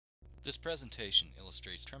This presentation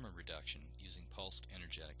illustrates tremor reduction using pulsed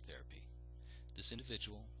energetic therapy. This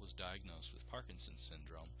individual was diagnosed with Parkinson's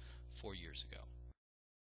syndrome 4 years ago.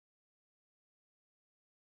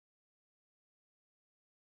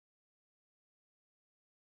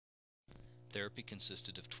 Therapy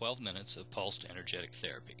consisted of 12 minutes of pulsed energetic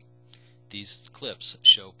therapy. These clips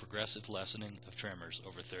show progressive lessening of tremors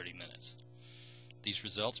over 30 minutes. These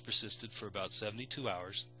results persisted for about 72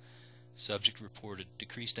 hours. Subject reported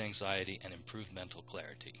decreased anxiety and improved mental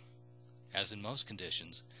clarity. As in most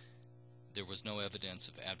conditions, there was no evidence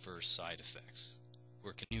of adverse side effects.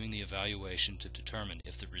 We're continuing the evaluation to determine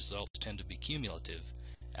if the results tend to be cumulative,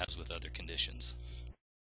 as with other conditions.